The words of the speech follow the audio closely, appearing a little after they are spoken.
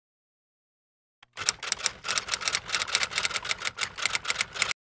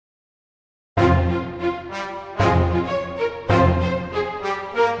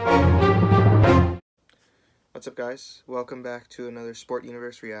What's up, guys? Welcome back to another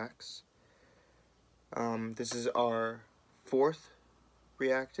TheSportUniverse Reacts. This is our fourth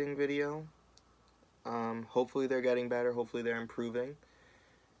reacting video. Hopefully they're getting better, hopefully they're improving.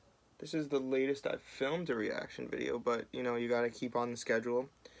 This is the latest I've filmed a reaction video, but you know, you gotta keep on the schedule.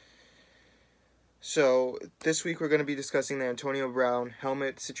 So, this week we're going to be discussing the Antonio Brown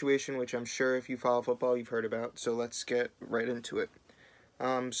helmet situation, which I'm sure if you follow football you've heard about, so let's get right into it.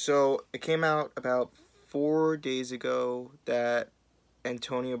 So, it came out about 4 days ago that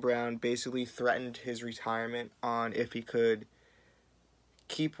Antonio Brown basically threatened his retirement on if he could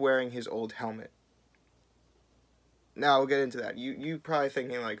keep wearing his old helmet. Now, we'll get into that. You probably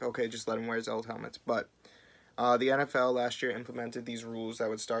thinking like, okay, just let him wear his old helmets, but the NFL last year implemented these rules that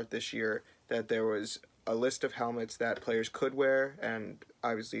would start this year, that there was a list of helmets that players could wear, and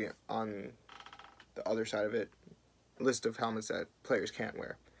obviously on the other side of it, a list of helmets that players can't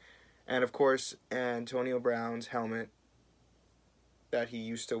wear. And of course, Antonio Brown's helmet that he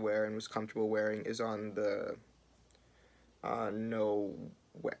used to wear and was comfortable wearing is on the I don't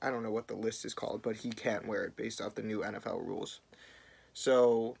know what the list is called, but he can't wear it based off the new NFL rules.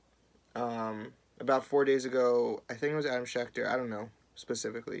 So, about 4 days ago, I think it was Adam Schefter, I don't know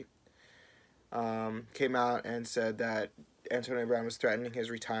specifically, came out and said that Antonio Brown was threatening his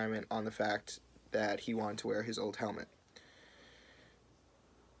retirement on the fact that he wanted to wear his old helmet.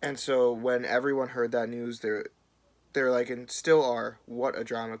 And so when everyone heard that news, they're like, and still are, what a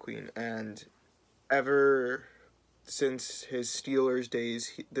drama queen. And ever since his Steelers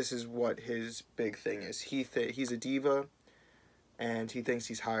days, this is what his big thing is. He's a diva, and he thinks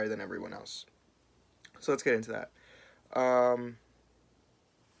he's higher than everyone else. So let's get into that.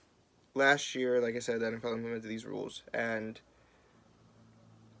 Last year, like I said, the NFL implemented these rules, and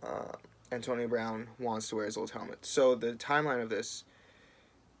Antonio Brown wants to wear his old helmet. So the timeline of this,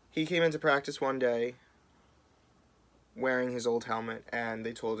 he came into practice one day wearing his old helmet, and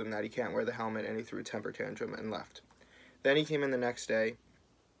they told him that he can't wear the helmet, and he threw a temper tantrum and left. Then he came in the next day,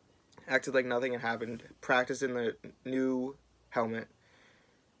 acted like nothing had happened, practiced in the new helmet,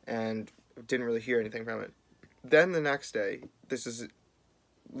 and didn't really hear anything from it. Then the next day, this is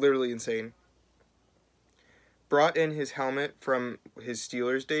literally insane, brought in his helmet from his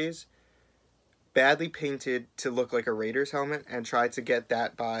Steelers days, badly painted to look like a Raiders helmet, and tried to get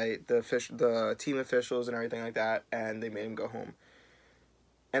that by the team officials and everything like that, and they made him go home.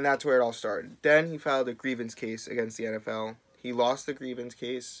 And that's where it all started. Then he filed a grievance case against the NFL. He lost the grievance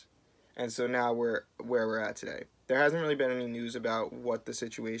case, and so now we're where we're at today. There hasn't really been any news about what the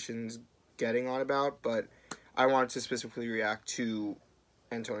situation's getting on about, but I wanted to specifically react to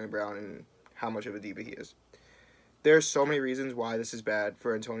Antonio Brown and how much of a diva he is. There's so many reasons why this is bad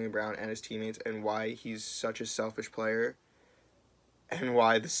for Antonio Brown and his teammates, and why he's such a selfish player, and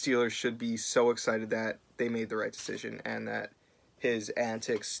why the Steelers should be so excited that they made the right decision and that his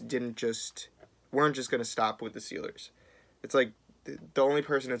antics weren't just going to stop with the Steelers. It's like the only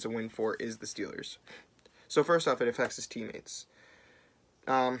person it's a win for is the Steelers. So first off, it affects his teammates.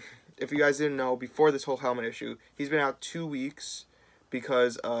 If you guys didn't know, before this whole helmet issue, he's been out 2 weeks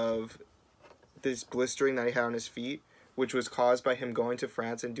because of this blistering that he had on his feet, which was caused by him going to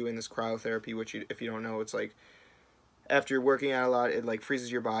France and doing this cryotherapy, which if you don't know, it's like after you're working out a lot, it like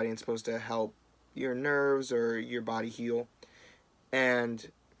freezes your body and it's supposed to help your nerves or your body heal.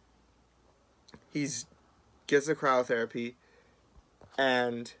 And gets the cryotherapy,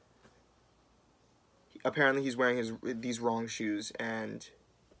 and apparently he's wearing these wrong shoes and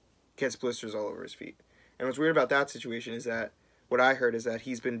gets blisters all over his feet. And what's weird about that situation is that what I heard is that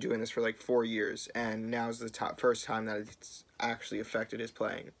he's been doing this for like 4 years, and now's the first time that it's actually affected his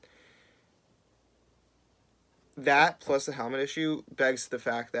playing. That plus the helmet issue begs the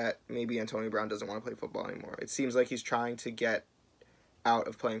fact that maybe Antonio Brown doesn't want to play football anymore. It seems like he's trying to get out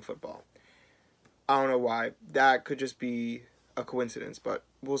of playing football. I don't know why. That could just be a coincidence, but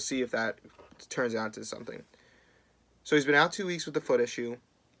we'll see if that turns out to something. So he's been out 2 weeks with the foot issue.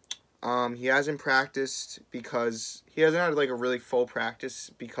 He hasn't practiced because he hasn't had like a really full practice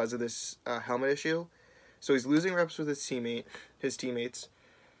because of this helmet issue. So he's losing reps with his teammates.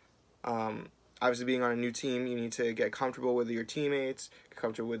 Obviously, being on a new team, you need to get comfortable with your teammates, get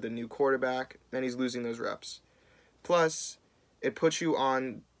comfortable with the new quarterback, and he's losing those reps. Plus, it puts you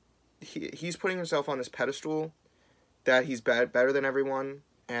on, he's putting himself on this pedestal that he's better than everyone,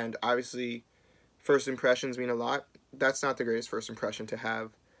 and obviously, first impressions mean a lot. That's not the greatest first impression to have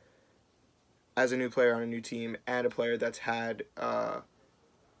as a new player on a new team, and a player that's had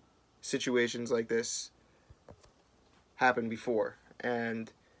situations like this happen before.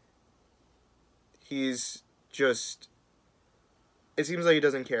 And he's just it seems like he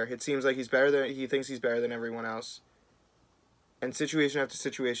doesn't care. It seems like he thinks he's better than everyone else. And situation after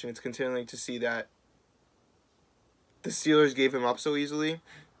situation, it's continuing to see that the Steelers gave him up so easily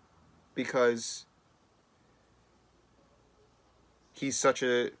because he's such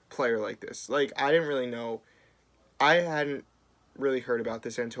a player like this. Like, I didn't really know. I hadn't really heard about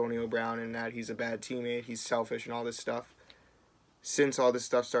this Antonio Brown and that he's a bad teammate, he's selfish and all this stuff since all this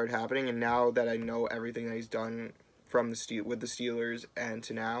stuff started happening. And now that I know everything that he's done from with the Steelers and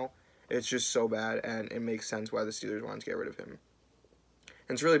to now, it's just so bad, and it makes sense why the Steelers wanted to get rid of him.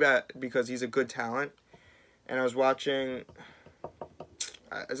 And it's really bad because he's a good talent. And I was watching,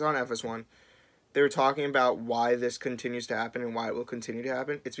 it's on FS1, they were talking about why this continues to happen and why it will continue to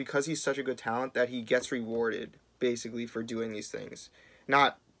happen. It's because he's such a good talent that he gets rewarded, basically, for doing these things.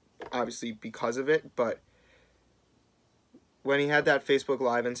 Not, obviously, because of it, but when he had that Facebook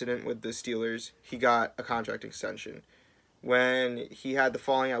Live incident with the Steelers, he got a contract extension. When he had the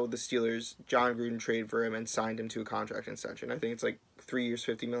falling out with the Steelers, John Gruden traded for him and signed him to a contract extension. I think it's like 3 years,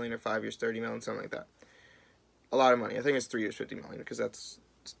 $50 million, or 5 years, $30 million, something like that. A lot of money. I think it's 3 years, $50 million, because that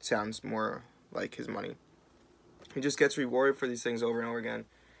sounds more like his money. He just gets rewarded for these things over and over again.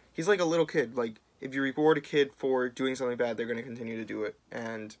 He's like a little kid. Like, if you reward a kid for doing something bad, they're going to continue to do it.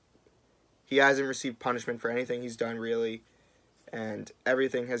 And he hasn't received punishment for anything he's done, really. And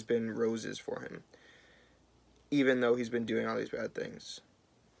everything has been roses for him, even though he's been doing all these bad things.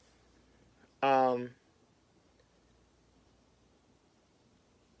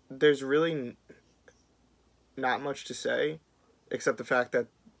 There's really not much to say, except the fact that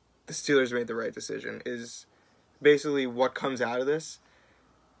the Steelers made the right decision, is basically what comes out of this.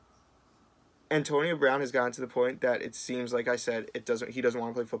 Antonio Brown has gotten to the point that it seems, like I said, he doesn't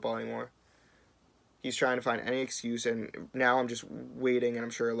want to play football anymore. He's trying to find any excuse, and now I'm just waiting, and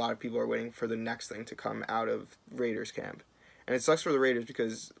I'm sure a lot of people are waiting for the next thing to come out of Raiders camp. And it sucks for the Raiders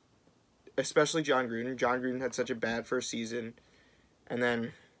because, especially John Gruden had such a bad first season, and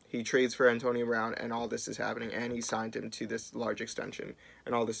then he trades for Antonio Brown, and all this is happening, and he signed him to this large extension,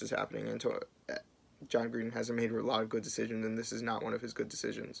 and all this is happening. And John Gruden hasn't made a lot of good decisions, and this is not one of his good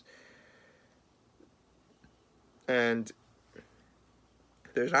decisions. And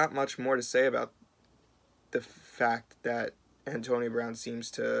there's not much more to say about the fact that Antonio Brown seems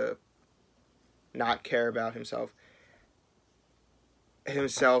to not care about himself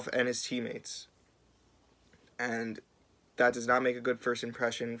and his teammates. And that does not make a good first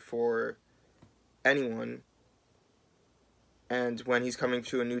impression for anyone. And when he's coming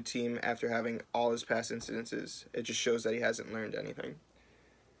to a new team after having all his past incidences, it just shows that he hasn't learned anything.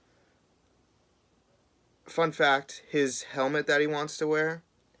 Fun fact, his helmet that he wants to wear.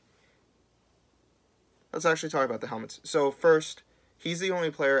 Let's actually talk about the helmets. So first, he's the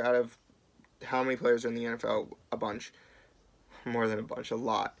only player out of how many players are in the NFL? A bunch. More than a bunch, a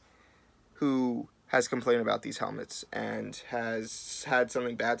lot. Who has complained about these helmets and has had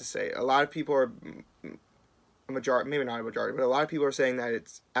something bad to say. A lot of people are, a majority, maybe not a majority, but a lot of people are saying that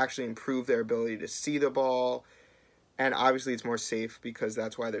it's actually improved their ability to see the ball. And obviously it's more safe because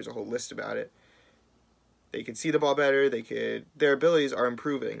that's why there's a whole list about it. They could see the ball better. Their abilities are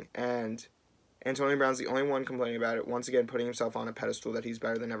improving. And Antonio Brown's the only one complaining about it. Once again, putting himself on a pedestal that he's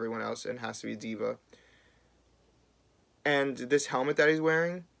better than everyone else and has to be a diva. And this helmet that he's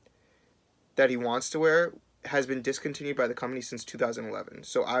wearing, that he wants to wear, has been discontinued by the company since 2011.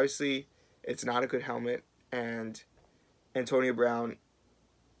 So obviously, it's not a good helmet, and Antonio Brown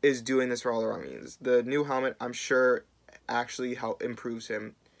is doing this for all the wrong reasons. The new helmet, I'm sure, actually improves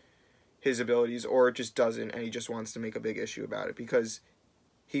his abilities, or it just doesn't, and he just wants to make a big issue about it, because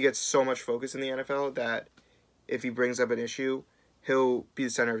he gets so much focus in the NFL that if he brings up an issue, he'll be the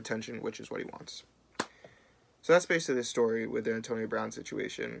center of attention, which is what he wants. So that's basically the story with the Antonio Brown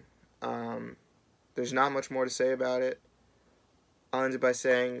situation. There's not much more to say about it. I'll end it by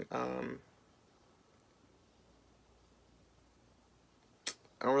saying, I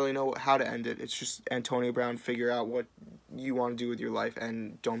don't really know how to end it. It's just Antonio Brown, figure out what you want to do with your life,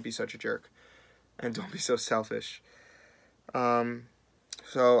 and don't be such a jerk. And don't be so selfish. So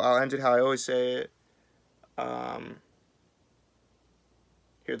I'll end it how I always say it.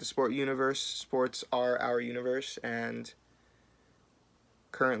 Here at the TheSportUniverse, sports are our universe, and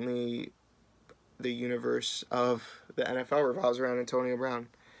currently the universe of the NFL revolves around Antonio Brown.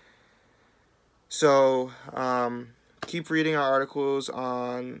 So, keep reading our articles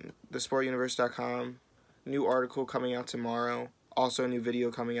on TheSportUniverse.com. New article coming out tomorrow. Also a new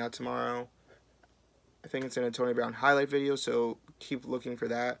video coming out tomorrow. I think it's an Antonio Brown highlight video, so keep looking for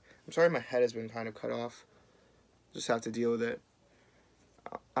that. I'm sorry my head has been kind of cut off. Just have to deal with it.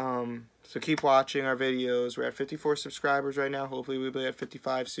 So keep watching our videos. We're at 54 subscribers right now. Hopefully we'll be at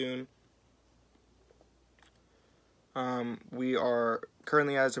 55 soon. We are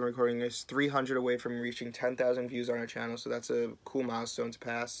currently, as I'm recording this, 300 away from reaching 10,000 views on our channel, so that's a cool milestone to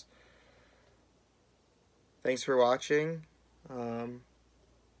pass. Thanks for watching. And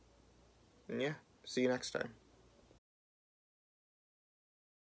yeah, see you next time.